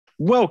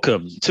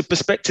Welcome to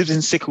Perspectives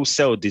in Sickle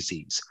Cell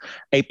Disease,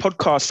 a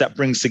podcast that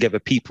brings together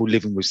people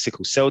living with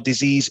sickle cell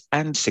disease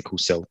and sickle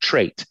cell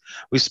trait,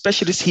 with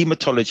specialist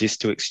hematologists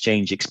to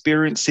exchange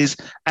experiences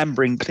and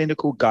bring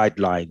clinical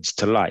guidelines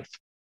to life.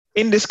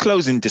 In this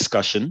closing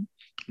discussion,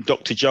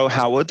 Dr. Joe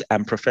Howard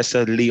and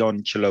Professor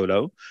Leon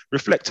Chilolo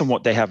reflect on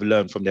what they have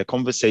learned from their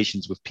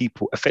conversations with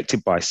people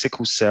affected by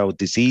sickle cell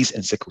disease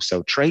and sickle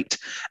cell trait,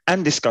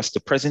 and discuss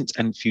the present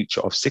and future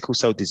of sickle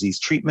cell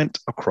disease treatment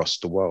across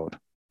the world.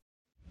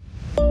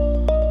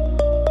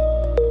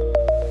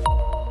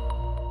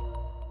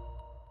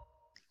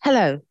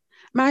 Hello,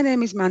 my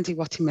name is Mandy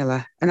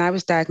Watty-Miller and I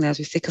was diagnosed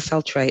with sickle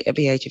cell trait at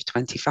the age of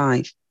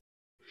 25.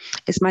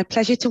 It's my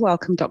pleasure to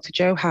welcome Dr.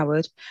 Joe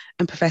Howard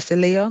and Professor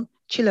Leon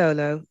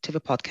Chilolo to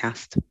the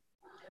podcast.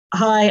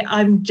 Hi,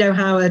 I'm Joe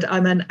Howard.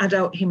 I'm an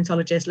adult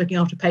haematologist looking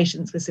after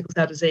patients with sickle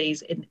cell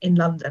disease in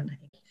London.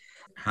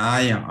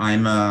 Hi,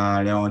 I'm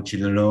Leon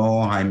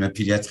Chilolo. I'm a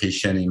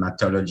pediatrician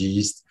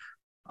hematologist.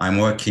 I'm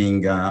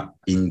working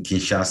in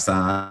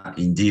Kinshasa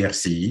in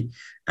DRC,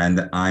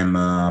 and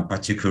I'm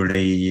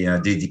particularly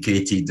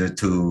dedicated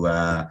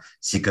to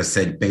sickle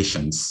cell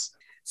patients.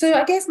 So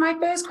I guess my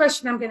first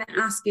question I'm going to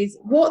ask is,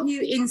 what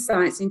new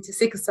insights into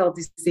sickle cell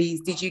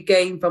disease did you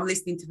gain from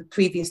listening to the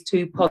previous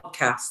two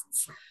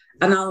podcasts?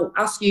 And I'll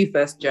ask you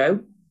first, Joe.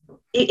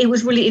 It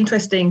was really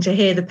interesting to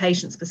hear the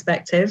patients'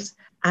 perspectives.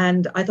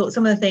 And I thought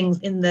some of the things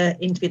in the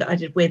interview that I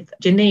did with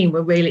Janine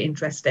were really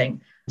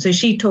interesting. So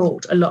she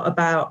talked a lot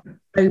about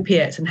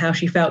opiates and how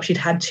she felt she'd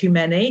had too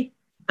many.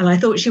 And I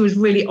thought she was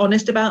really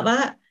honest about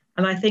that.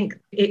 And I think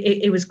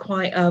it was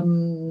quite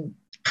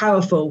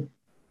powerful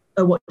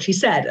what she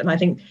said. And I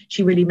think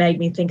she really made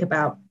me think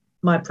about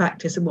my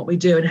practice and what we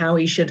do and how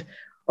we should,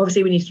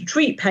 obviously we need to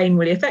treat pain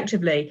really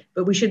effectively,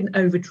 but we shouldn't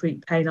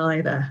over-treat pain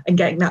either. And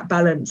getting that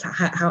balance,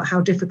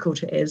 how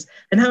difficult it is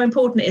and how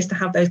important it is to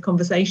have those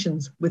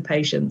conversations with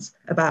patients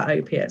about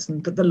opiates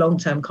and the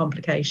long-term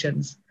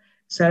complications.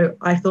 So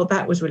I thought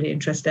that was really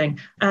interesting.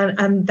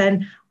 And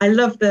then I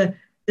love the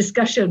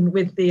discussion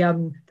with the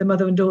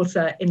mother and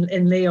daughter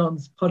in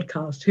Leon's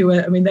podcast,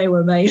 they were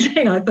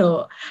amazing, I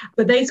thought.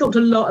 But they talked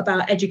a lot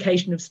about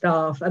education of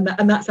staff, and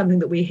that's something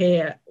that we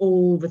hear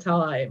all the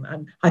time.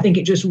 And I think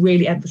it just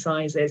really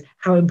emphasises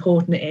how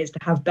important it is to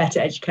have better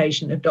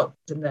education of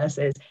doctors and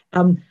nurses.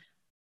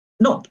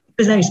 Not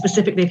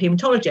specifically of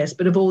haematologists,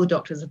 but of all the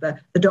doctors, of the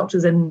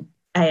doctors in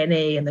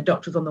A&E and the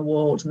doctors on the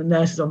wards and the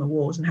nurses on the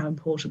wards, and how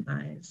important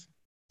that is.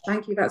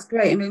 Thank you, that's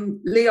great.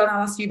 Leon,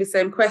 I'll ask you the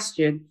same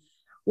question.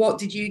 What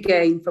did you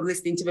gain from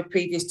listening to the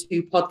previous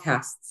two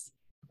podcasts?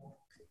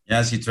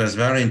 Yes, it was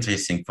very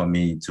interesting for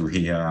me to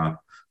hear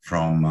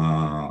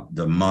from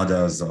the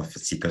mothers of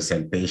sickle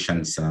cell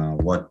patients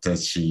what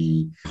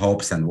she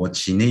hopes and what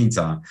she needs.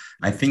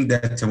 I think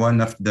that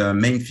one of the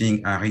main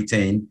things I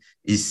retain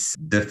is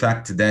the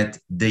fact that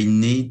they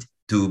need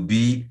to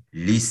be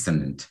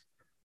listened.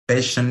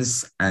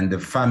 Patients and the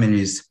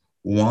families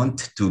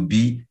want to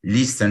be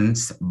listened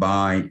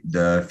by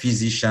the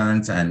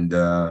physicians and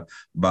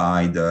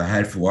by the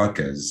health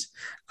workers.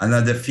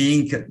 Another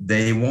thing,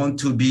 they want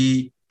to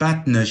be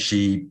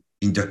partnership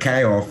in the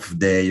care of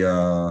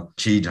their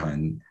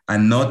children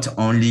and not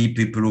only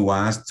people who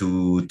ask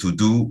to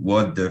do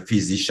what the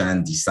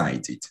physician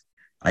decided.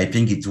 I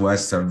think it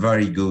was a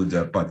very good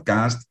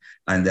podcast,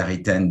 and I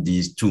retain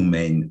these two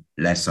main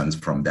lessons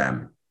from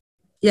them.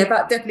 Yeah,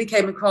 that definitely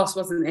came across,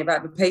 wasn't it?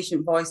 That the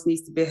patient voice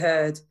needs to be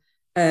heard.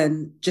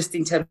 Just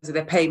in terms of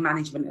their pain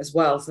management as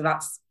well. So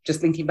that's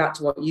just linking back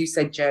to what you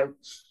said, Joe.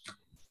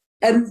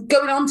 And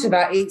going on to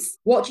that is,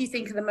 what do you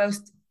think are the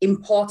most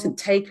important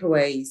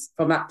takeaways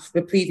from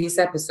the previous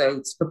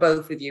episodes for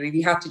both of you? If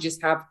you had to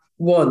just have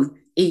one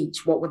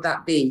each, what would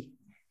that be?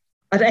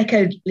 I'd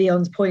echo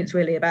Leon's points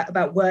really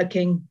about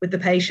working with the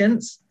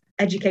patients,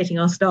 educating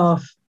our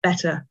staff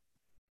better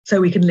so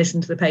we can listen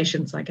to the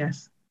patients, I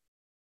guess.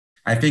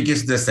 I think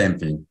it's the same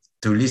thing,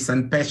 to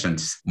listen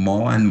patients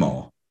more and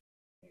more.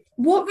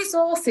 What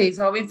resources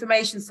or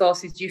information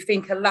sources do you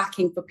think are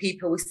lacking for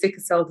people with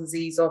sickle cell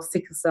disease or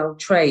sickle cell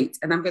trait?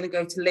 And I'm going to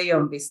go to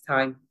Leon this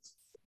time.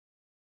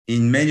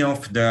 In many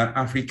of the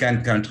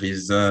African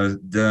countries,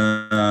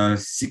 the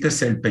sickle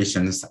cell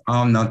patients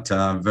are not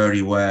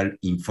very well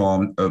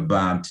informed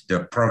about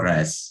the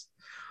progress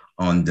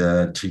on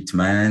the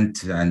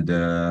treatment and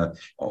the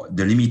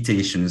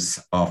limitations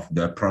of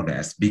the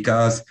progress,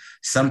 because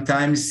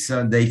sometimes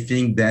they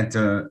think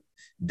that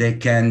they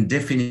can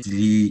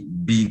definitely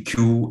be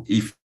cured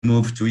if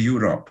moved to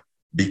Europe,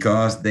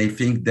 because they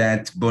think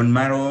that bone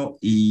marrow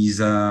is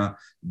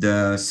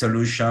the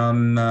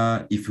solution.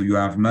 If you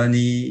have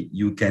money,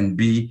 you can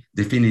be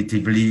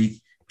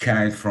definitively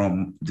cured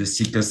from the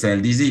sickle cell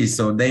disease.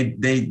 So they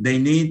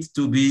need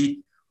to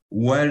be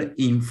well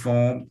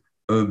informed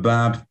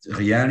about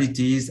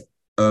realities,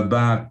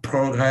 about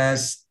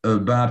progress,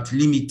 about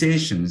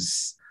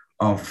limitations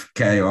of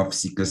care of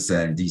sickle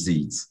cell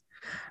disease.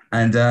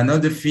 And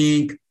another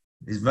thing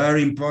is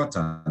very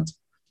important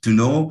to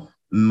know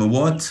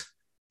what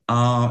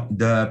are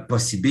the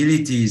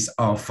possibilities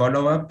of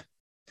follow-up,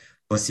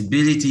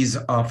 possibilities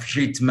of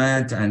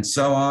treatment and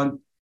so on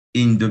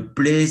in the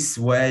place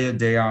where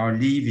they are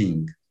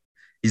living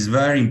is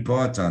very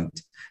important.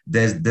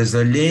 There's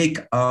a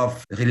lack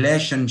of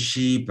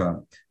relationship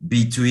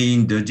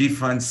between the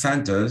different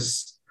centers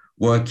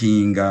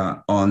working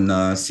on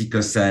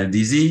sickle cell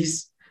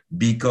disease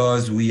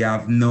because we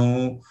have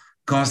no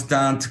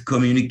constant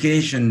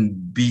communication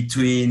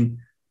between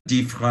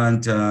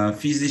different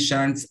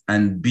physicians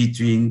and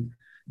between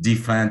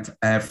different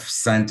health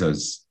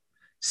centers.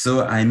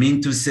 So I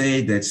mean to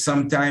say that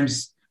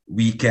sometimes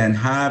we can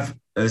have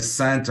a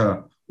center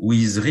who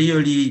is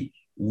really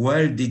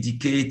well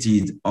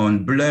dedicated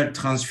on blood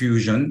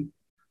transfusion,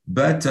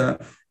 but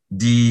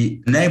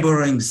the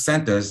neighboring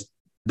centers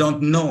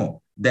don't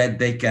know that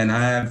they can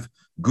have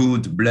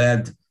good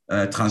blood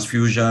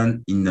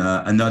transfusion in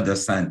another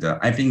center.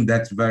 I think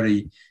that's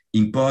very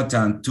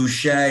important to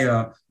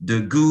share the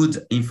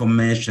good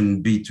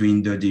information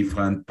between the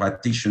different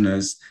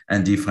practitioners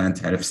and different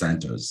health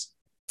centers.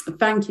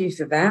 Thank you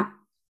for that.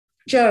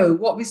 Joe,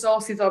 what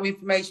resources or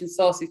information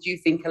sources do you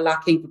think are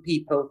lacking for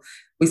people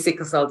with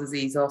sickle cell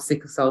disease or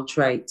sickle cell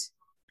trait?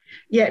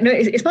 Yeah, no,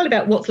 it's not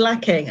about what's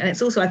lacking. And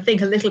it's also, I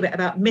think, a little bit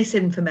about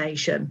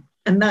misinformation.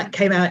 And that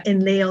came out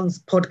in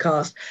Leon's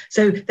podcast.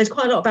 So there's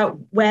quite a lot about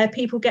where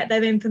people get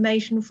their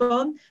information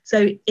from.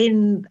 So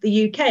in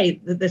the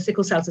UK, the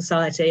Sickle Cell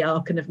Society,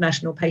 our kind of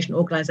national patient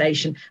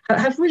organisation,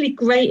 have really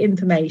great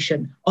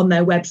information on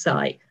their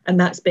website. And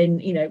that's been,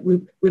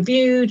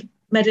 reviewed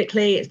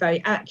medically, it's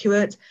very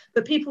accurate,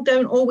 but people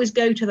don't always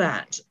go to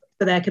that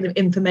for their kind of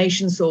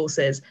information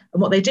sources.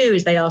 And what they do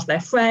is they ask their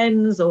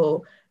friends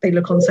or they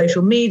look on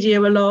social media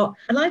a lot.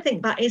 And I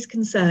think that is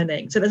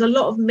concerning. So there's a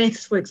lot of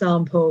myths, for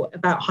example,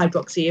 about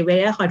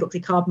hydroxyurea,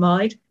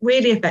 hydroxycarbamide,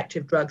 really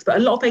effective drugs, but a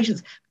lot of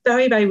patients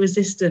very, very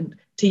resistant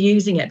to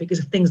using it because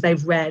of things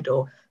they've read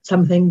or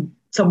something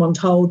someone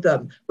told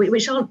them,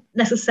 which aren't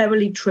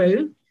necessarily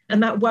true.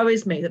 And that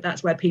worries me that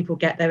that's where people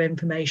get their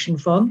information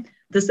from.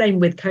 The same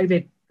with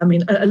COVID. I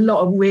mean, a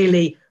lot of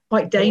really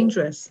quite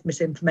dangerous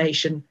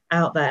misinformation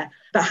out there,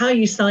 but how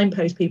you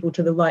signpost people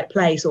to the right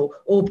place or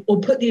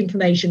put the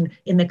information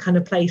in the kind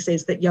of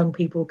places that young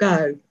people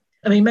go.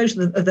 I mean, most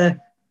of the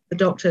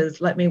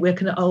doctors like me, we're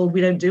kind of old, we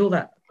don't do all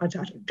that. I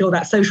do all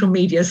that social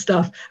media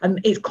stuff.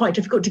 And it's quite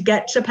difficult to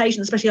get to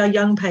patients, especially our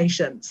young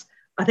patients.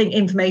 I think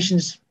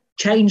information's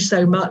changed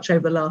so much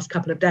over the last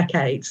couple of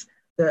decades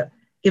that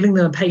giving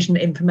them a patient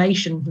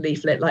information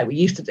leaflet like we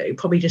used to do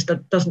probably just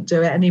doesn't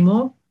do it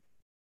anymore.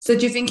 So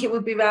do you think it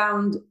would be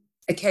around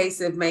a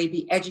case of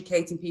maybe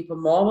educating people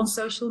more on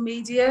social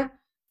media?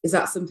 Is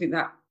that something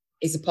that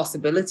is a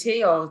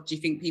possibility, or do you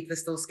think people are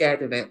still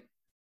scared of it?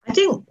 I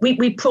think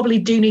we probably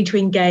do need to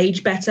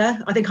engage better.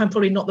 I think I'm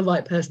probably not the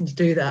right person to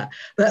do that.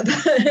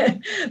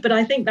 But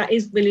I think that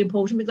is really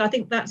important because I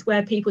think that's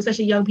where people,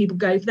 especially young people,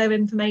 go for their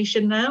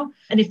information now.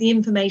 And if the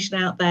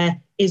information out there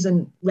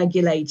isn't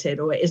regulated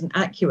or it isn't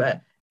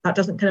accurate, that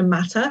doesn't kind of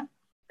matter.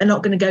 They're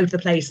not going to go to the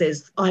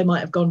places I might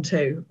have gone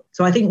to.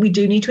 So I think we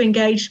do need to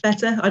engage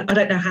better. I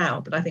don't know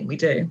how, but I think we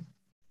do.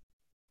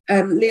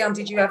 Leon,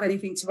 did you have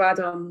anything to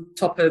add on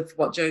top of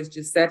what Joe's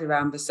just said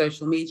around the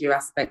social media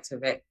aspect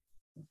of it?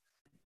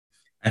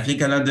 I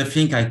think another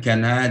thing I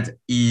can add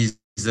is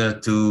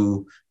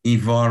to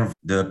involve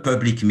the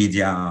public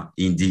media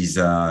in this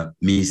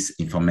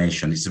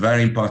misinformation. It's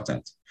very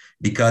important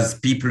because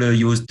people are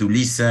used to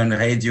listen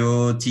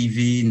radio,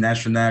 TV,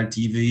 national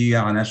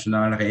TV, or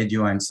national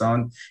radio, and so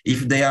on.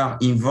 If they are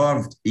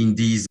involved in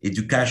this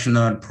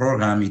educational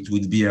program, it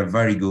would be a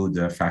very good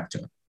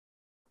factor.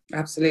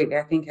 Absolutely.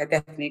 I think I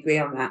definitely agree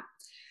on that.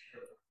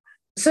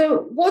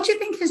 So what do you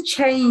think has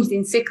changed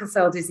in sickle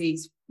cell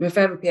disease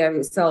therapy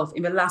area itself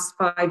in the last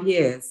 5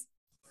 years?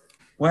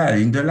 Well,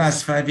 in the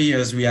last 5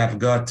 years, we have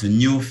got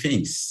new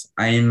things.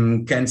 I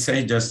can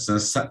say just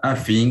a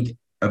thing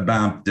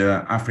about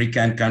the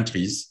African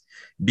countries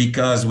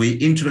because we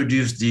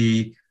introduced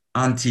the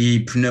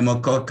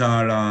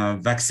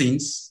anti-pneumococcal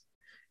vaccines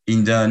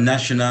in the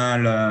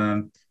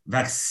national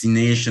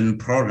vaccination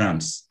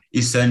programs.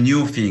 It's a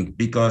new thing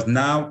because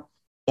now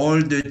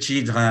all the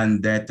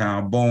children that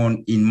are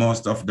born in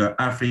most of the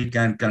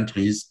African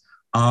countries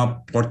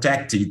are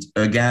protected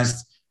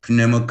against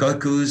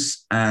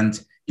pneumococcus and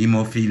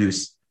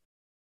Haemophilus.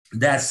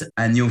 That's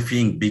a new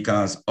thing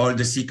because all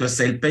the sickle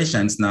cell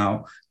patients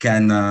now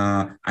can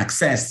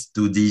access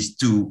to these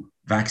two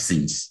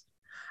vaccines.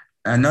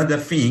 Another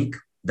thing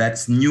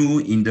that's new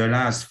in the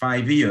last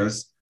 5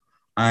 years,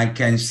 I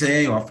can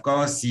say, of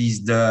course,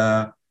 is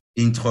the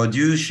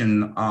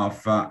introduction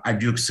of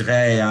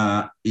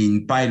hydroxyurea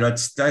in pilot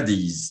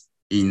studies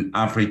in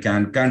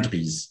African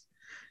countries.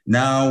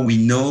 Now we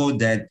know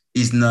that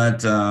it's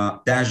not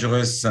a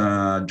dangerous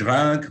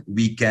drug.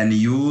 We can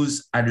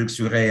use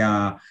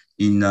hydroxyurea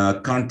in a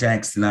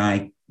context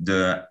like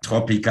the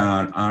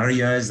tropical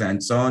areas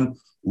and so on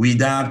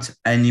without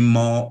any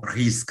more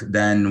risk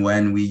than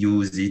when we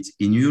use it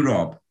in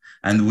Europe.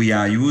 And we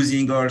are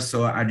using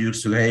also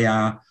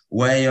hydroxyurea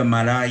where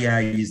malaria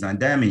is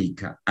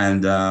endemic,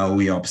 and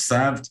we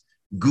observed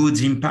good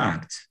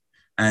impact.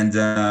 And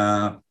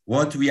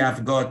what we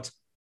have got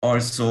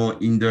also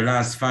in the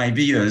last 5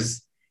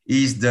 years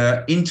is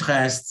the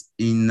interest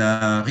in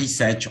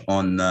research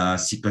on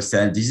sickle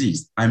cell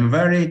disease. I'm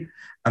very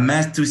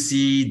amazed to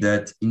see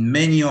that in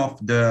many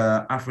of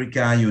the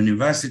African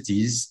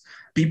universities,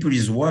 people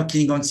is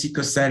working on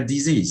sickle cell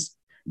disease.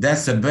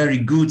 That's a very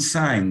good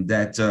sign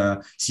that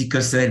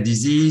sickle cell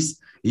disease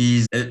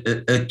is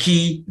a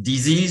key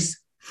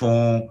disease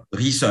for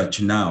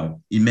research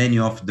now in many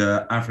of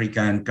the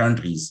African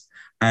countries.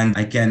 And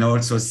I can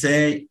also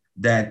say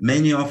that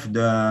many of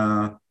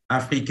the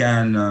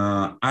African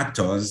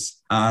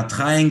actors are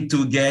trying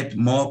to get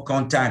more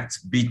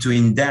contact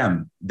between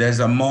them. There's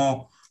a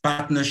more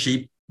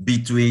partnership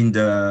between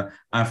the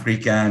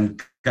African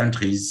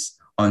countries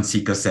on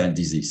sickle cell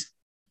disease.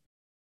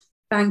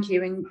 Thank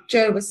you. And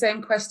Joe, the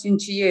same question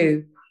to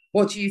you.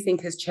 What do you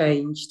think has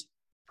changed?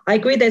 I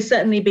agree there's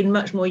certainly been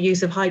much more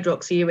use of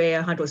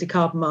hydroxyurea,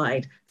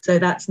 hydroxycarbamide. So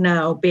that's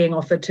now being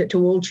offered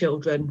to all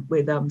children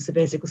with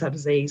severe sickle cell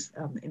disease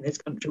in this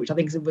country, which I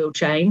think is a real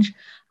change.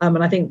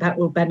 And I think that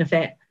will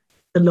benefit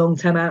the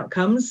long-term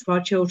outcomes for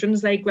our children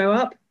as they grow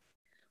up.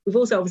 We've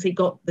also obviously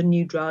got the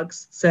new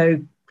drugs.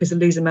 So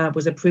crizanlizumab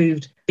was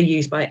approved for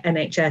use by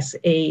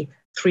NHSE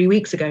 3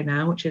 weeks ago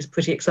now, which is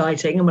pretty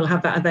exciting. And we'll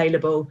have that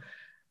available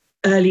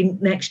early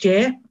next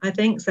year, I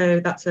think. So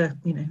that's a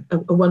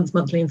once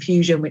monthly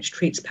infusion which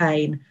treats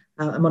pain,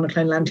 a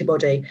monoclonal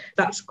antibody.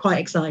 That's quite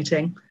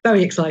exciting,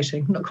 very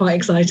exciting, not quite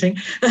exciting,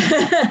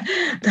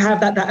 to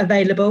have that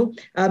available.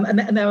 And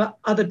there are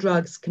other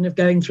drugs kind of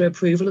going through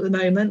approval at the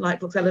moment, like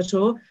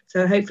voxelotor.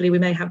 So hopefully we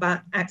may have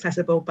that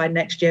accessible by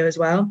next year as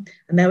well.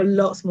 And there are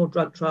lots more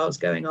drug trials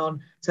going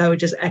on. So I would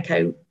just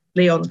echo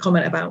Leon's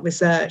comment about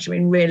research. I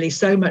mean, really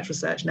so much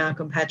research now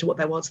compared to what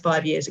there was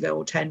 5 years ago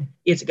or 10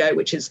 years ago,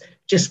 which is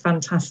just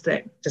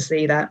fantastic to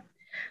see that.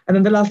 And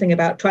then the last thing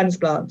about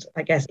transplant,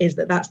 I guess, is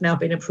that that's now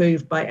been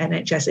approved by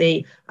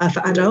NHSE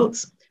for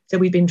adults. So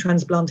we've been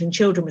transplanting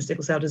children with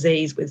sickle cell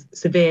disease with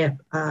severe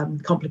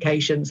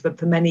complications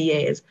for many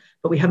years,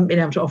 but we haven't been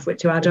able to offer it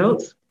to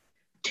adults.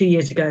 2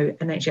 years ago,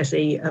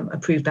 NHSE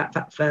approved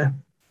that for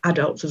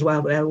adults as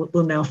well.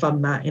 We'll now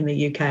fund that in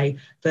the UK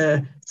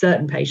for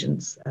certain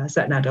patients,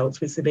 certain adults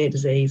with severe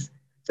disease.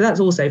 So that's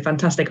also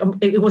fantastic.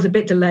 It was a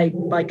bit delayed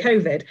by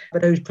COVID,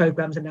 but those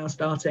programs are now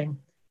starting.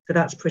 So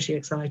that's pretty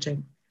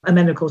exciting. And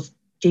then, of course,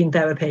 gene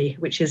therapy,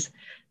 which is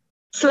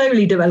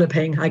slowly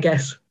developing, I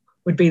guess,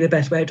 would be the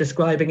best way of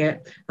describing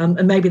it.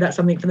 And maybe that's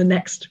something for the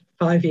next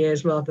 5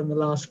 years rather than the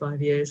last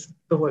 5 years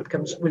before it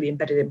becomes really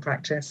embedded in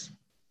practice.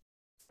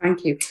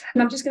 Thank you.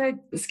 And I'm just going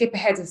to skip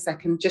ahead a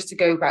second just to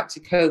go back to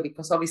COVID,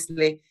 because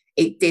obviously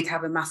it did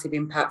have a massive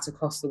impact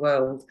across the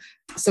world.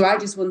 So I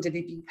just wondered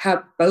if you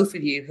have, both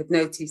of you have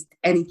noticed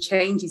any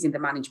changes in the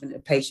management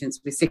of patients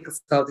with sickle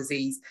cell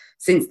disease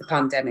since the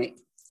pandemic.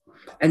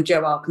 And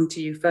Joe, I'll come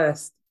to you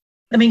first.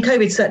 I mean,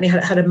 COVID certainly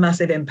had a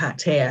massive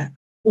impact here.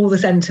 All the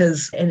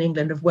centres in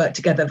England have worked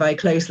together very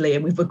closely,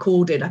 and we've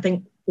recorded, I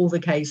think, all the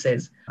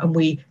cases. And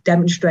we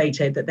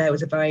demonstrated that there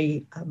was a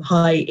very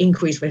high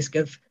increased risk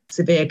of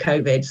severe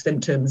COVID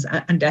symptoms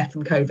and death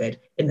from COVID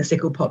in the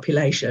sickle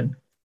population.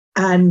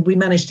 And we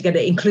managed to get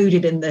it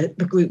included in the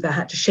group that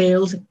had to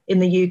shield in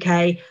the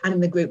UK and in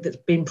the group that's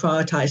been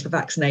prioritised for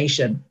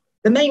vaccination.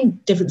 The main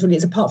difference really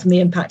is, apart from the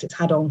impact it's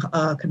had on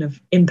our kind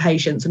of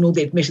inpatients and all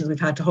the admissions we've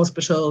had to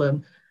hospital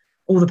and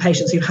all the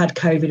patients who've had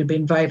COVID have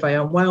been very, very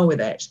unwell with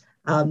it,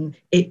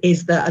 it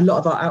is that a lot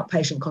of our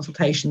outpatient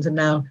consultations are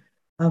now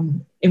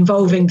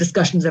involving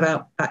discussions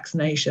about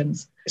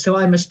vaccinations. So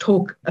I must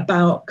talk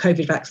about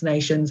COVID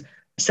vaccinations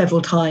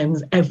several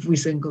times every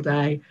single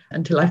day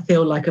until I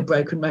feel like a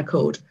broken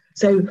record.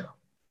 So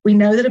we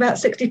know that about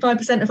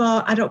 65% of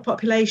our adult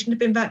population have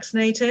been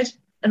vaccinated.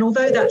 And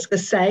although that's the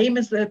same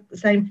as the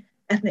same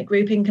ethnic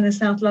group in kind of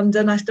South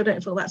London, I still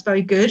don't feel that's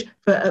very good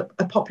for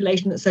a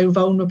population that's so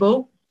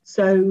vulnerable.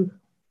 So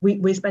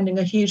we're spending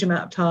a huge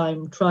amount of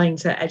time trying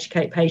to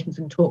educate patients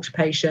and talk to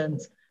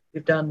patients.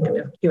 We've done kind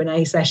of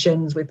Q&A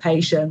sessions with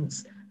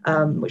patients,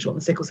 which on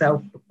the sickle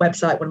cell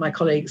website, one of my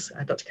colleagues,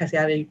 Dr.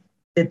 Kessie Ali,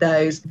 did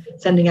those,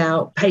 sending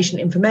out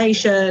patient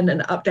information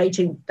and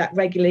updating that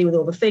regularly with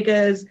all the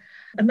figures.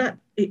 And that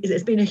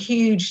it's been a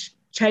huge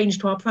change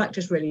to our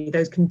practice, really,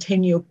 those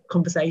continual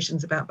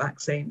conversations about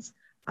vaccines.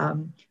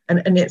 And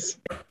it's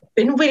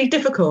been really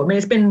difficult. I mean,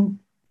 it's been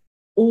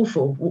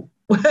awful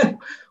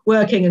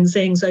working and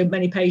seeing so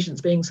many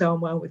patients being so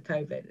unwell with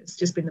COVID. It's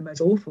just been the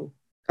most awful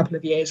couple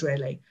of years,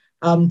 really.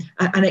 And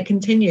it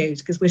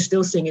continues because we're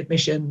still seeing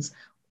admissions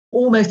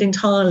almost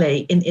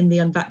entirely in the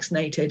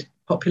unvaccinated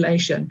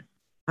population.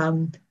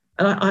 And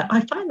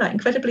I find that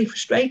incredibly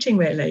frustrating,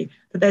 really,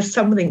 that there's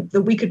something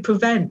that we could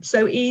prevent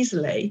so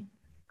easily.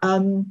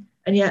 And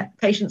yet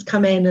patients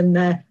come in and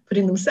they're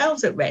putting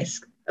themselves at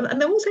risk.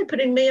 And they're also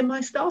putting me and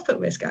my staff at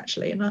risk,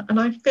 actually. And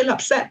I feel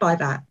upset by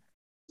that.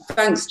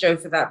 Thanks, Joe,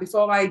 for that.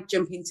 Before I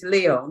jump into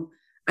Leon,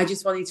 I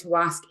just wanted to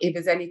ask if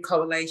there's any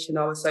correlation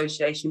or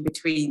association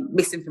between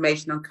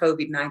misinformation on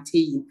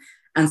COVID-19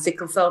 and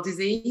sickle cell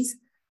disease.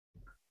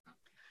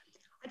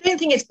 don't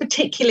think it's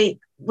particularly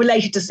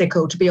related to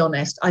sickle, to be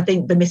honest. I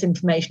think the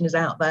misinformation is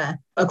out there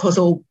across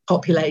all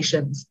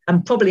populations,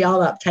 and probably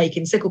our uptake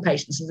in sickle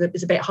patients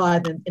is a bit higher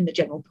than in the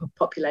general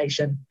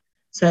population.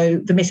 So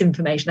the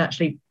misinformation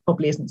actually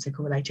probably isn't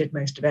sickle related,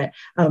 most of it.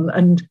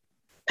 And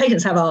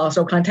patients have asked,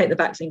 can I take the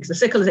vaccine because the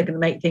sickle is going to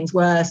make things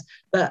worse?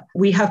 But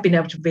we have been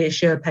able to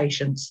reassure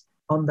patients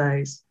on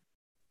those.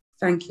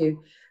 Thank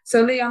you.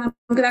 So, Leon, I'm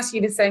going to ask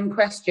you the same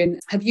question.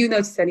 Have you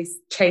noticed any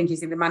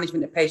changes in the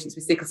management of patients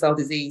with sickle cell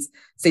disease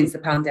since the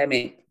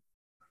pandemic?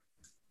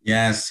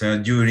 Yes,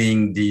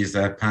 during this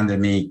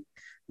pandemic,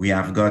 we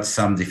have got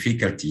some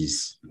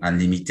difficulties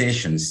and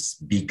limitations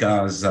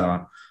because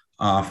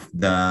of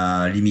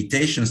the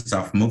limitations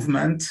of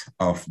movement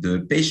of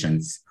the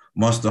patients.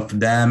 Most of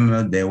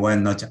them, they were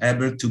not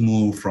able to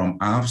move from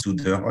house to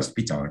the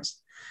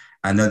hospitals.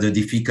 Another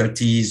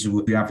difficulties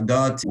we have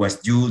got was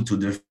due to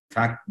the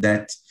fact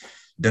that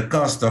the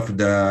cost of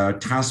the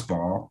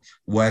transport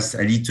was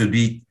a little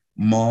bit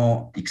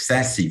more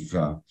excessive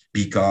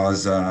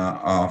because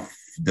of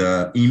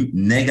the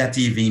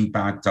negative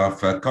impact of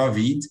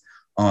COVID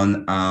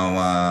on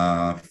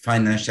our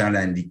financial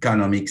and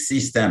economic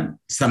system.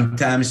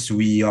 Sometimes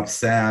we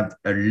observed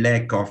a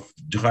lack of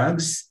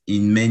drugs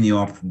in many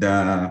of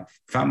the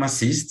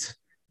pharmacists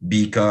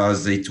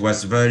because it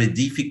was very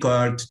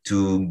difficult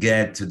to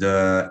get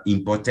the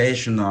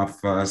importation of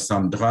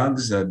some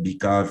drugs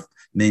because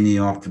many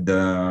of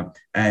the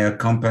air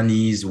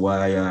companies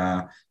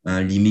were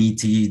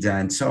limited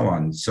and so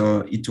on.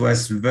 So it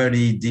was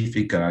very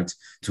difficult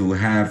to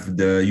have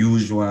the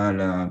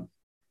usual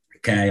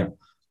care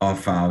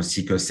of our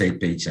sickle cell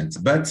patients.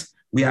 But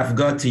we have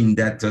got in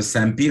that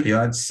same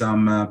period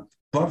some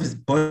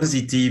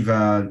positive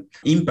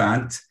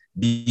impact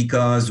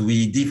because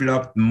we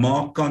developed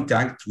more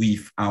contact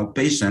with our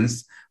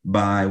patients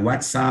by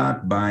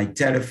WhatsApp, by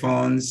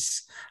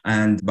telephones,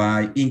 and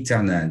by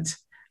internet.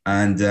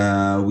 And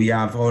we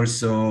have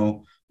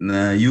also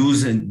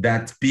used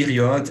that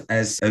period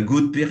as a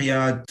good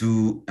period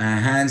to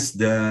enhance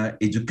the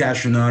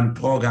educational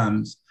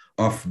programs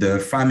of the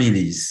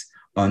families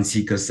on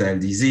sickle cell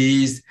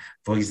disease.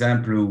 For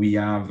example, we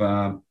have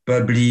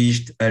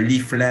published a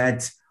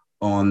leaflet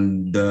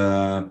on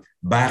the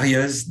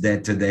barriers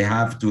that they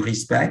have to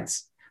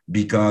respect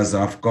because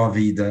of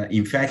COVID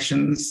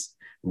infections.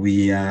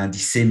 We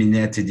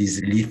disseminated these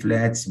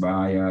leaflets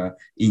by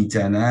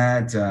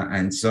internet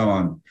and so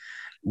on.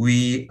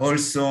 We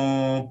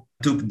also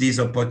took this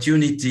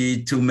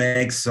opportunity to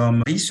make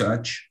some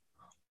research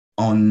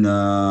on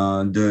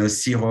the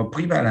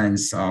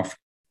seroprevalence of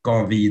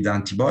COVID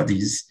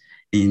antibodies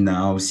in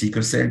our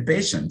sickle cell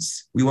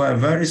patients. We were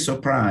very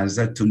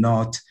surprised to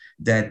note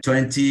that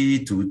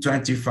 20 to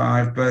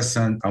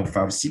 25% of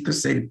our sickle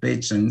cell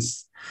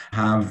patients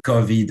have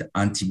COVID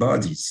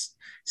antibodies.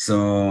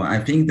 So I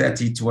think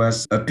that it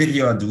was a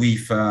period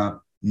with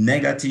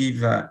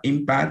negative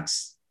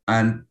impacts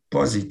and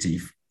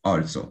positive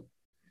also.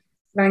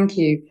 Thank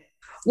you.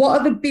 What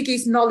are the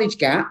biggest knowledge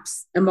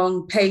gaps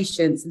among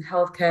patients and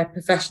healthcare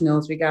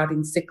professionals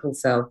regarding sickle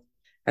cell?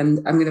 And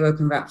I'm going to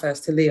open that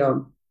first to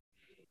Leon.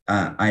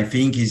 I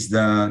think is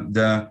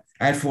the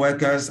health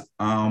workers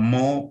are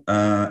more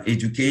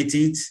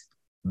educated,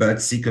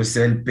 but sickle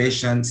cell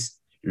patients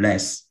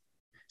less.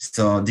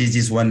 So this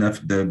is one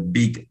of the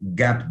big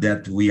gaps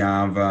that we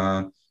have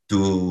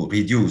to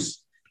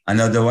reduce.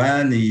 Another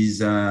one is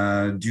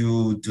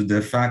due to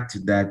the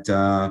fact that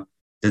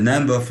the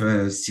number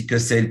of sickle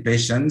cell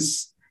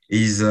patients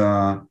is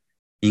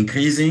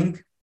increasing,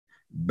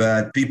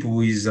 but people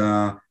who is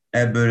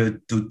able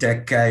to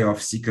take care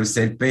of sickle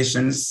cell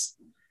patients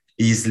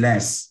is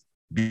less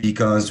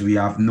because we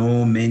have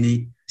no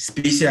many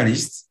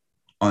specialists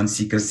on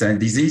sickle cell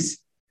disease.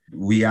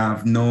 We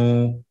have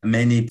no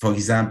many, for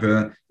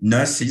example,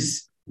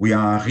 nurses. We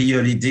are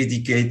really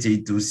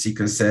dedicated to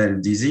sickle cell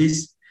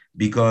disease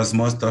because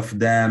most of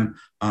them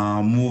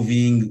are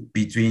moving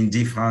between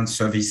different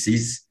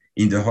services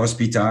in the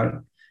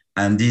hospital.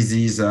 And this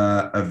is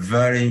a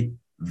very,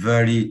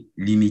 very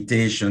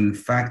limitation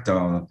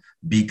factor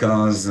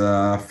because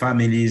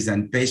families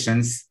and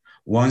patients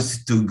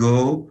want to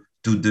go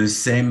to the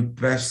same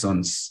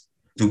persons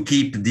to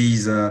keep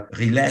this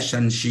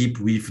relationship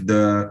with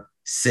the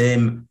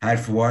same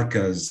health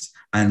workers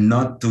and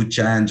not to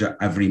change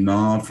every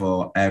month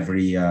or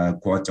every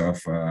quarter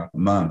of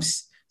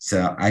months.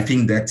 So I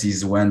think that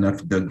is one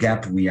of the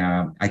gaps we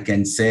have, I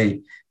can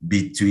say,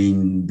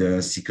 between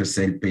the sickle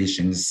cell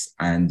patients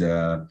and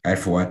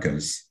health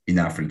workers in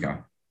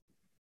Africa.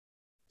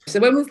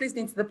 So when we was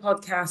listening to the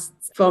podcast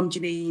from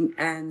Janine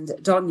and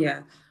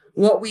Donya,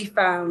 what we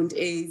found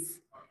is,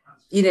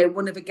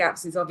 one of the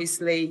gaps is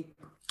obviously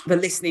the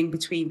listening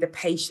between the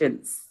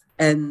patients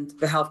and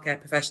the healthcare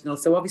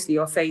professionals. So obviously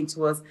you're saying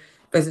to us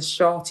there's a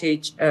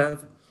shortage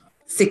of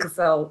sickle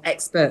cell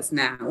experts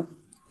now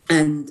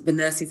and the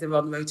nurses are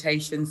on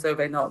rotation, so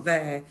they're not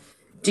there.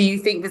 Do you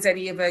think there's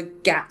any other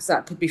gaps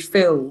that could be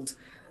filled?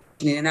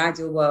 In an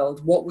ideal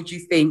world, what would you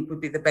think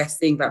would be the best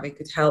thing that they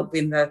could help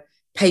in the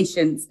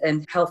patients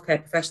and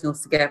healthcare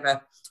professionals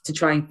together to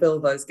try and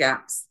fill those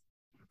gaps?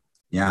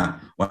 Yeah,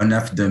 one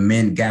of the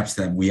main gaps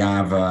that we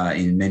have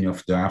in many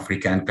of the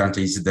African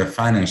countries is the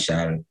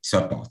financial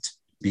support.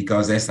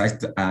 Because as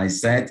I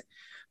said,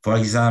 for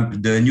example,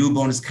 the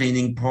newborn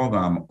screening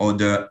program or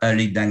the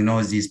early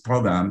diagnosis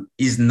program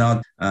is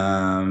not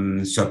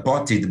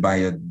supported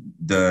by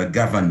the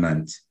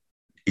government.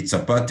 It's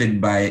supported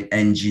by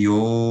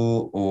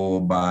NGO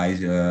or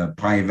by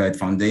private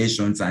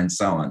foundations and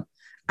so on.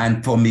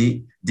 And for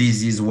me,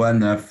 this is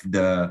one of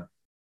the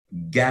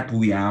gap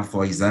we have,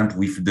 for example,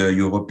 with the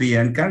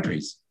European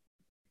countries,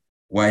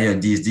 where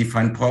these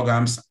different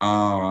programs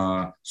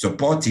are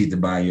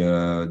supported by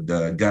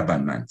the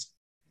government.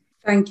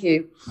 Thank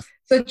you.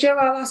 So, Joe,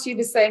 I'll ask you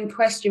the same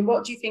question.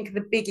 What do you think are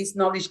the biggest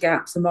knowledge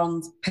gaps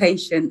among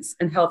patients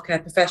and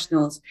healthcare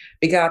professionals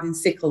regarding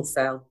sickle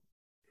cell?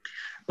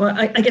 Well,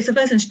 I guess the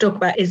first thing to talk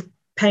about is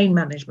pain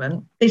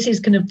management. This is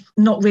kind of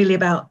not really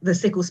about the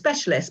sickle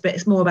specialist, but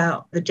it's more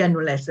about the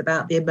generalists,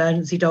 about the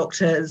emergency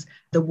doctors,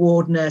 the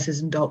ward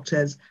nurses and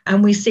doctors.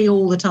 And we see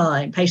all the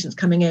time patients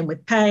coming in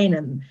with pain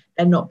and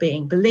they're not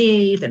being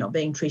believed, they're not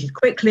being treated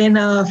quickly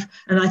enough.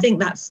 And I think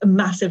that's a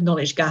massive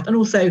knowledge gap, and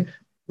also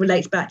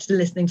relates back to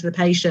listening to the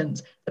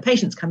patients. The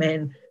patients come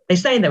in, they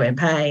say they're in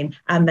pain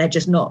and they're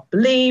just not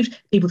believed.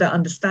 People don't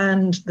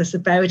understand the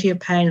severity of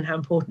pain and how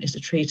important it is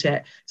to treat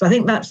it. So I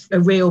think that's a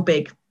real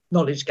big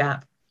knowledge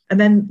gap. And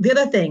then the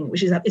other thing,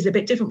 which is a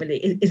bit different really,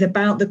 is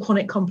about the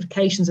chronic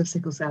complications of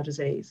sickle cell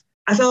disease.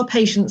 As our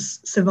patients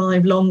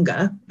survive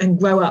longer and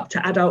grow up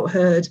to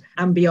adulthood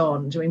and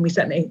beyond, I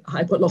mean,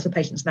 I've got lots of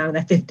patients now in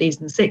their 50s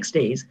and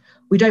 60s.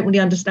 We don't really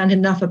understand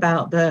enough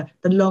about the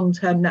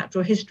long-term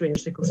natural history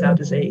of sickle cell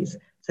disease.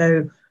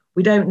 So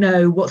we don't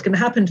know what's going to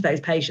happen to those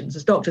patients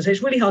as doctors. So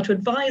it's really hard to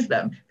advise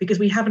them because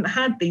we haven't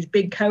had these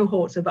big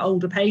cohorts of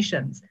older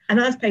patients. And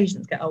as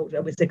patients get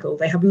older with sickle,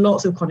 they have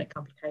lots of chronic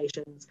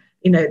complications.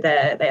 You know,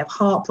 they have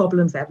heart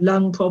problems, they have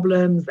lung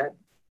problems, they have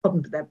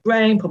problems with their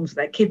brain, problems with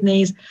their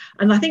kidneys.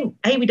 And I think,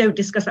 we don't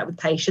discuss that with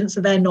patients,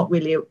 so they're not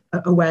really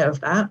aware of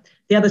that.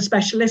 The other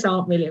specialists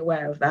aren't really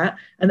aware of that.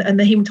 And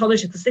the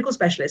haematologists, the sickle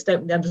specialists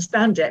don't really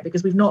understand it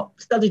because we've not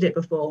studied it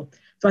before.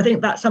 So I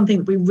think that's something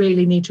that we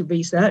really need to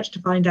research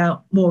to find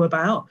out more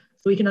about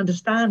so we can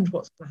understand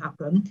what's going to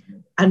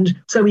happen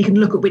and so we can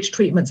look at which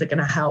treatments are going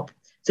to help.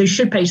 So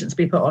should patients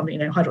be put on,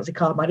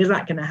 hydroxycarbamide, is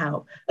that going to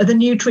help? Are the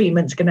new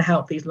treatments going to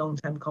help these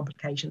long-term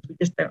complications? We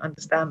just don't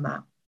understand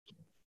that.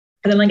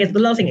 And then I guess the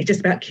last thing is just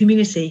about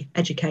community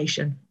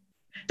education.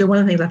 So one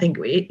of the things I think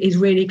is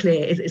really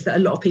clear is that a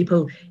lot of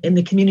people in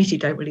the community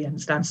don't really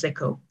understand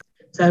sickle.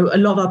 So a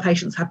lot of our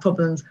patients have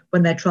problems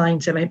when they're trying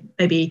to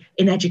maybe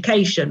in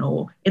education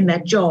or in their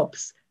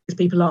jobs because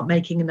people aren't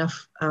making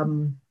enough,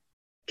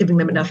 giving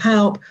them enough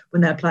help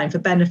when they're applying for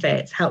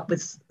benefits, help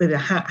with their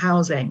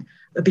housing,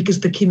 because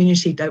the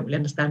community don't really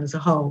understand as a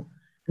whole.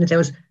 And if there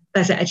was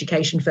better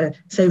education for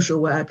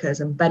social workers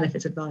and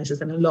benefits advisors,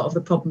 then a lot of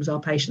the problems our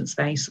patients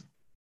face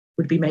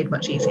would be made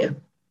much easier.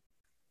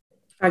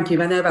 Thank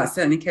you. I know that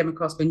certainly came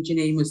across when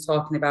Janine was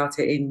talking about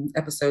it in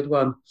episode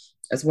 1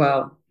 as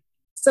well.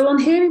 So on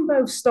hearing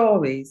both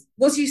stories,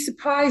 was you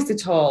surprised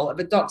at all at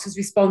the doctor's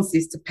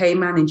responses to pain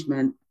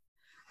management?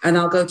 And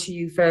I'll go to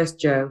you first,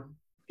 Joe.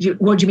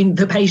 What do you mean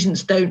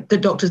the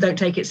doctors don't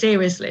take it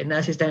seriously,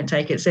 nurses don't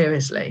take it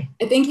seriously?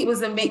 I think it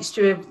was a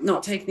mixture of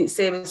not taking it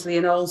seriously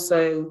and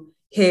also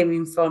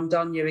hearing from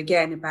Donya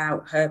again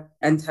about her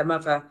and her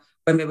mother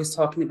when they was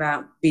talking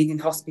about being in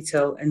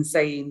hospital and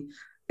saying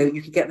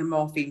you could get the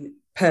morphine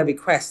per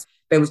request.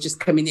 They was just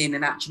coming in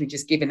and actually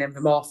just giving them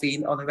the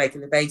morphine on a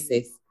regular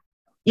basis.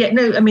 Yeah,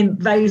 no, I mean,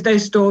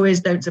 those stories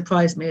don't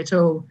surprise me at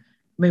all.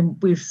 I mean,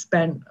 we've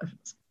spent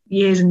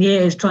years and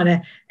years trying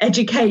to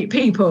educate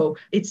people.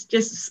 It's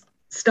just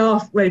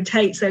staff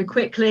rotate so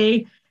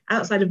quickly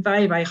outside a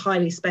very, very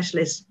highly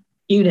specialist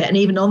unit. And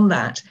even on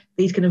that,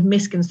 these kind of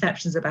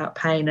misconceptions about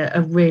pain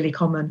are really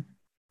common.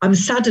 I'm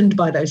saddened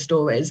by those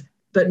stories,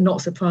 but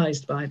not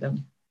surprised by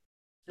them.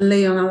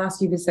 Leon, I'll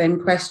ask you the same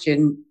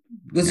question.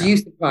 Was you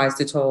surprised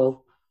at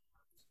all?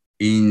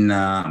 In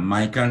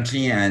my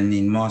country and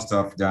in most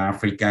of the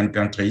African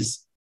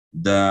countries,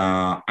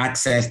 the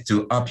access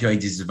to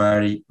opioids is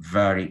very,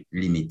 very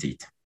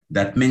limited.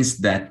 That means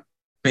that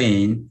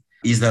pain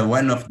is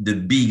one of the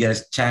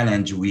biggest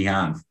challenge we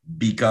have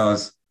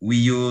because we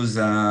use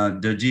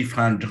the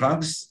different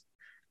drugs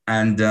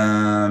and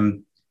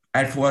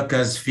health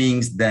workers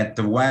think that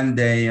when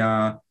they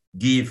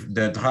give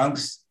the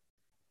drugs,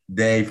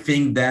 they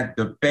think that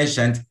the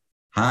patient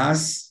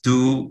has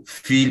to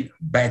feel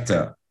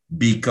better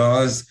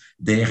because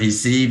they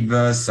receive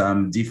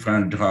some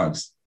different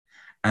drugs.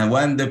 And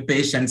when the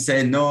patient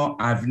says, no,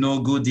 I have no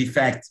good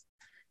effect,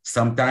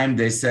 sometimes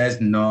they say,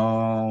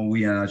 no,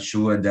 we are not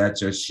sure that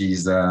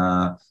she's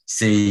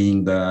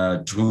saying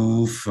the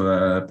truth.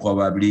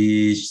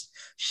 Probably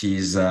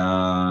she's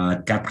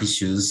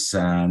capricious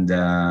and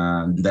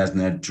that's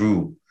not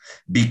true.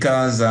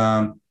 Because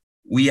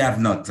we have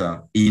not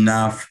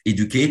enough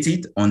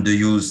educated on the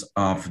use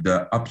of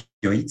the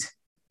opioid.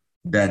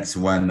 That's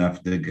one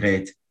of the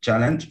great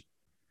challenge.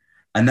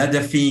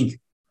 Another thing,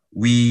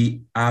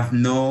 we have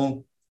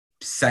no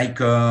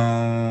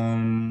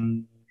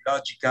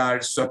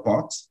psychological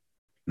support,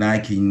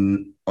 like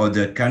in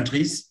other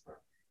countries.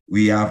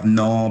 We have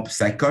no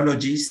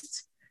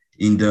psychologists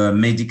in the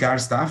medical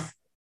staff.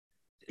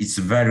 It's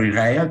very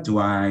rare to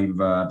have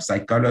a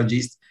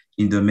psychologist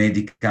in the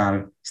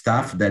medical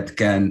staff that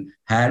can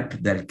help,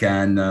 that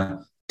can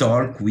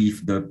talk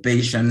with the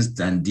patients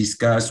and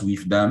discuss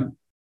with them.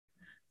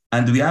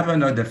 And we have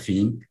another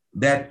thing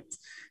that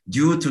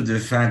due to the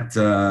fact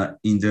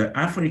in the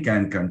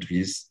African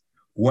countries,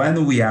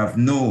 when we have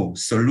no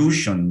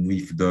solution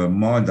with the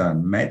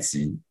modern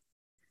medicine,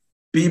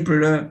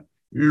 people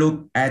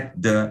look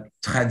at the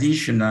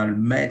traditional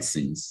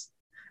medicines.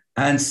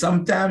 And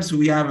sometimes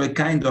we have a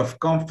kind of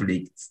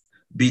conflict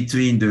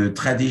between the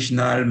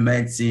traditional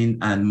medicine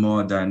and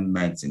modern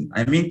medicine.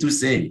 I mean to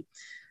say,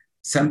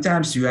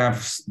 sometimes you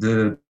have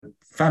the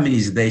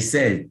families, they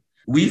say,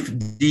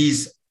 with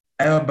this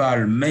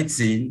herbal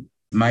medicine,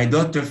 my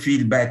daughter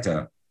feel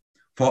better.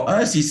 For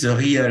us, it's a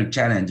real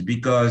challenge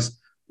because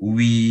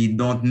we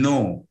don't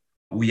know.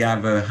 We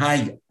have a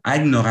high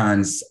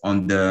ignorance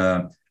on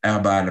the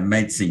herbal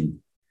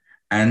medicine.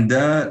 And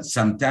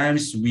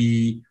sometimes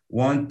we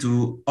want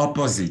to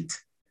opposite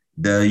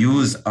the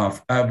use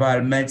of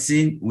herbal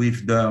medicine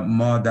with the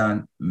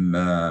modern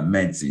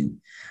medicine.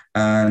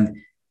 And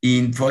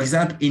for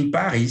example, in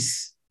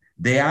Paris,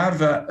 they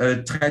have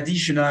a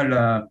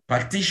traditional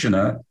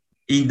practitioner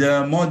in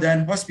the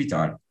modern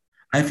hospital.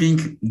 I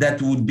think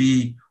that would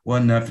be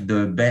one of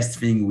the best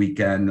things we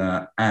can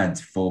add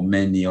for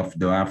many of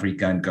the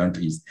African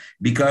countries,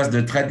 because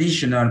the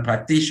traditional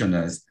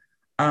practitioners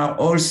are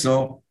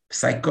also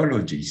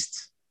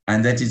psychologists.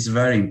 And that is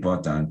very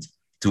important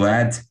to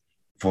add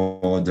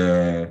for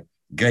the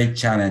great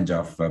challenge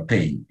of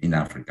pain in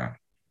Africa.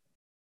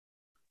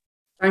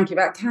 Thank you.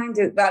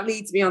 That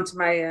leads me on to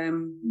my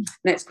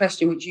next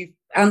question, which you've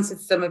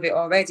answered some of it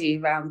already,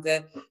 around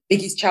the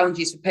biggest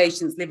challenges for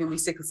patients living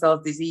with sickle cell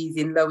disease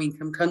in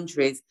low-income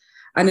countries.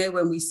 I know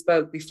when we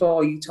spoke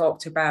before, you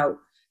talked about,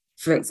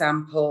 for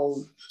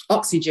example,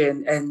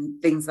 oxygen and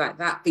things like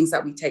that, things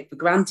that we take for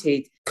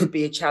granted could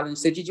be a challenge.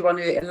 So did you want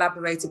to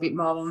elaborate a bit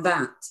more on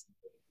that?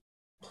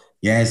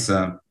 Yes,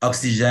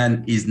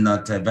 oxygen is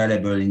not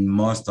available in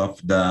most of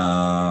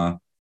the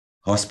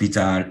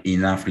hospitals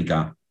in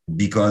Africa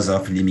because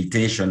of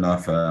limitation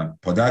of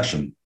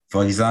production.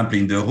 For example,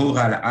 in the rural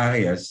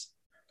areas,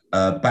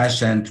 a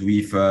patient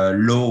with a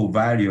low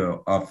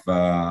value of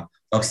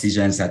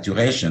oxygen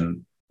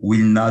saturation will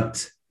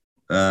not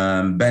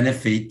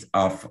benefit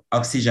of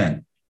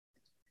oxygen.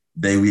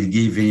 They will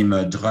give him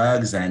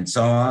drugs and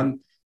so on.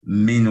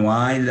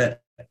 Meanwhile,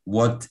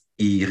 what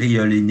he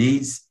really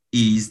needs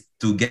is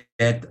to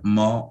get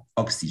more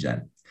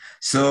oxygen.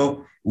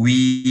 So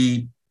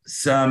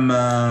some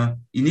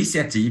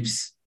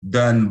initiatives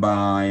done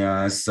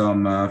by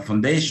some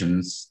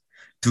foundations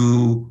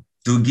to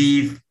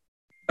give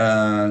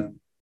a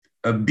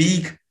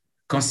big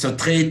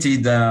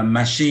concentrated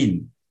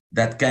machine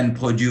that can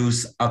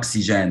produce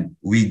oxygen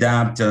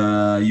without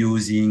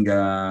using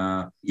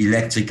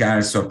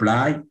electrical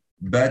supply,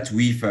 but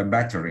with a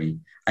battery.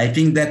 I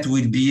think that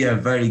will be a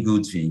very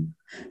good thing.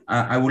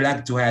 I would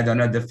like to add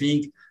another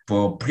thing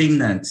for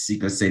pregnant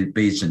sickle cell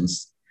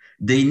patients.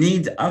 They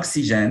need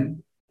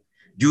oxygen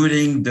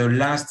during the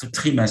last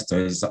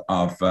trimesters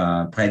of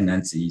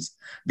pregnancies,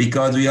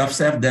 because we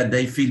observe that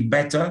they feel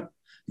better,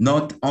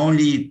 not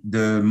only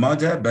the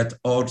mother, but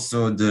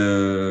also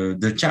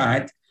the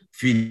child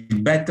feel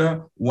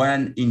better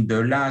when in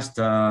the last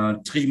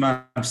 3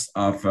 months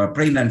of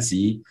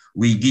pregnancy,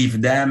 we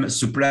give them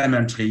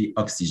supplementary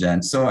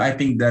oxygen. So I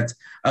think that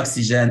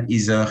oxygen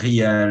is a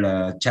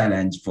real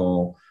challenge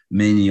for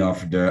many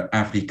of the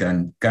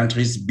African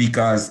countries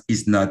because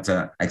it's not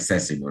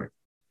accessible.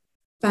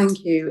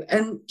 Thank you.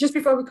 And just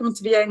before we come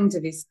to the end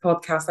of this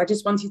podcast, I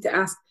just wanted to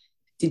ask,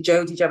 did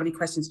you have any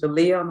questions for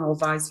Leon or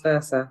vice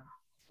versa?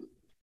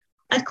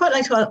 I'd quite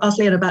like to ask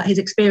Leon about his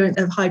experience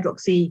of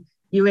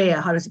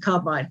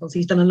hydroxycarbonide. Obviously,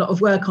 he's done a lot of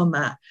work on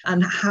that,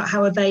 and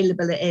how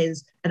available it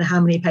is and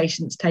how many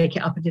patients take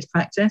it up in his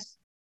practice.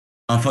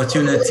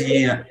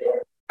 Unfortunately,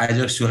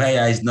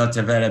 hydroxyurea is not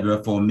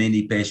available for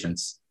many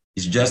patients.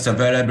 It's just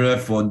available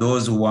for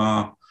those who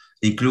are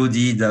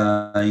included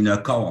in a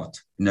cohort,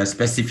 in a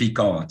specific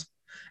cohort,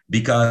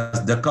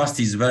 because the cost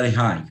is very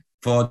high.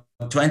 For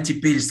 20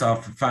 pills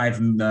of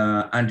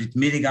 500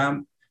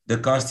 milligrams, the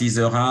cost is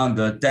around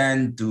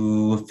 $10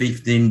 to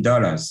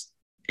 $15.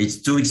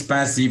 It's too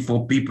expensive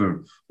for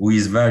people who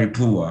is very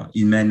poor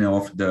in many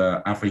of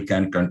the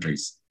African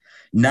countries.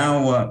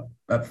 Now,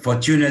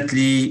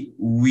 fortunately,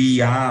 we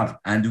have,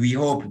 and we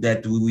hope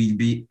that we will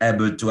be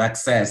able to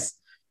access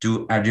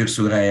to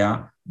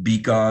hydroxyurea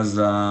because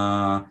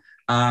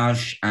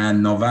ASH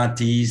and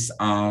Novartis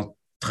are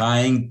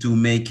trying to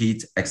make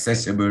it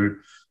accessible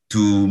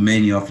to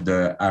many of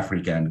the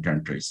African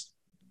countries.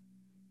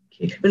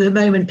 But at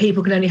the moment,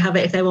 people can only have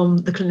it if they're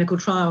on the clinical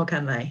trial,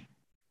 can they?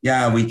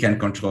 Yeah, we can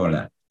control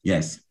that.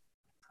 Yes.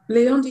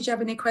 Leon, did you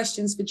have any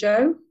questions for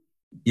Joe?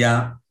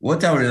 Yeah,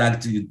 what I would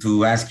like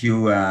to ask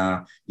you,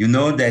 you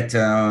know that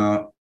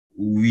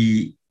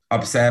we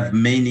observe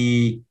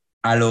many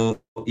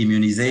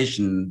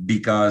alloimmunization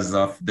because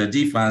of the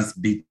difference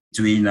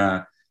between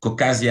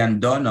Caucasian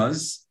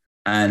donors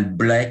and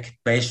Black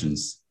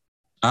patients.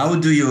 How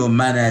do you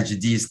manage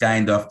these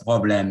kind of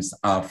problems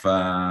of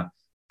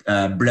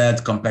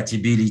blood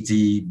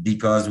compatibility,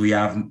 because we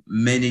have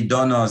many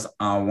donors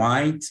are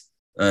white,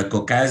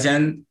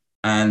 Caucasian,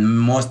 and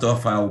most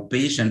of our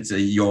patients,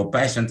 your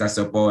patients, I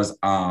suppose,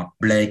 are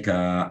Black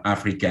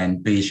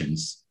African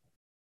patients?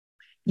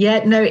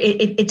 Yeah, no,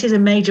 it is a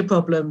major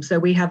problem. So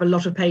we have a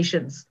lot of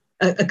patients,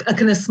 a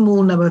kind of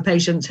small number of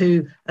patients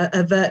who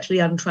are virtually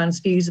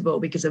untransfusible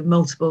because of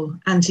multiple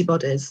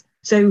antibodies.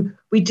 So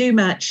we do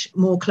match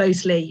more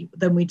closely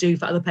than we do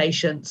for other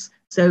patients.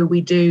 So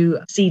we do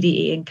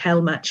CDE and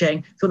KEL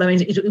matching. So that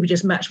means we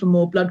just match for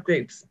more blood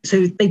groups.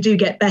 So they do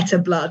get better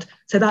blood.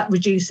 So that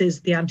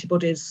reduces the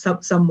antibodies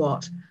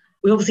somewhat.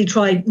 We obviously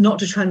try not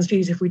to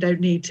transfuse if we don't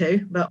need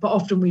to, but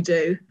often we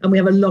do. And we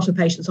have a lot of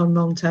patients on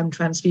long-term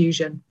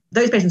transfusion.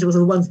 Those patients are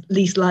the ones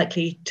least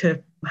likely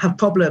to have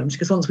problems,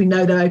 because once we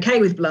know they're okay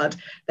with blood,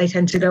 they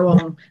tend to go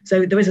on.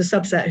 So there is a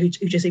subset who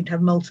just seem to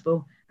have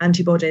multiple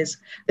antibodies.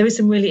 There is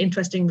some really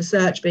interesting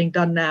research being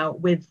done now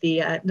with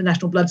the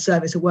National Blood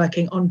Service are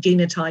working on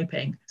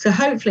genotyping. So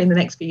hopefully in the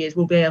next few years,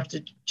 we'll be able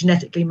to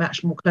genetically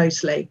match more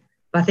closely.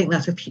 But I think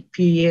that's a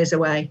few years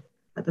away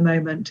at the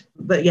moment.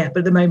 But at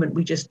the moment,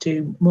 we just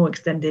do more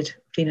extended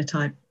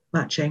phenotype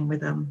matching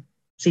with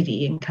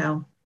CDE and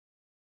KEL.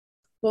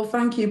 Well,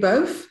 thank you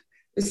both.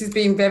 This has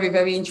been very,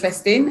 very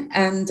interesting,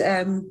 and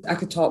I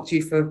could talk to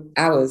you for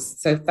hours.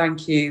 So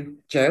thank you,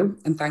 Joe,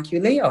 and thank you,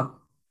 Leon.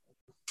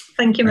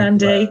 Thank you,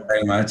 Mandy. Thank you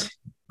very much,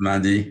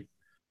 Mandy.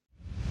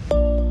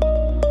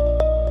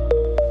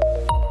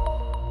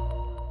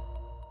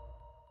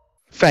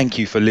 Thank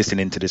you for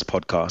listening to this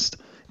podcast.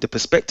 The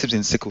Perspectives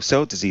in Sickle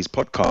Cell Disease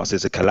podcast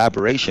is a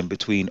collaboration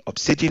between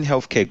Obsidian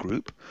Healthcare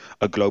Group,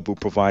 a global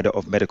provider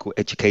of medical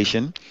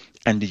education,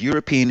 and the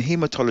European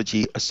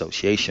Hematology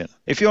Association.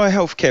 If you're a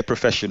healthcare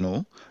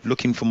professional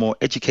looking for more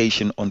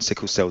education on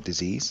sickle cell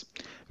disease,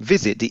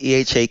 visit the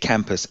EHA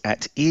campus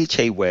at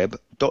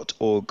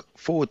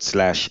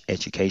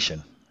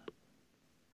ehaweb.org/education.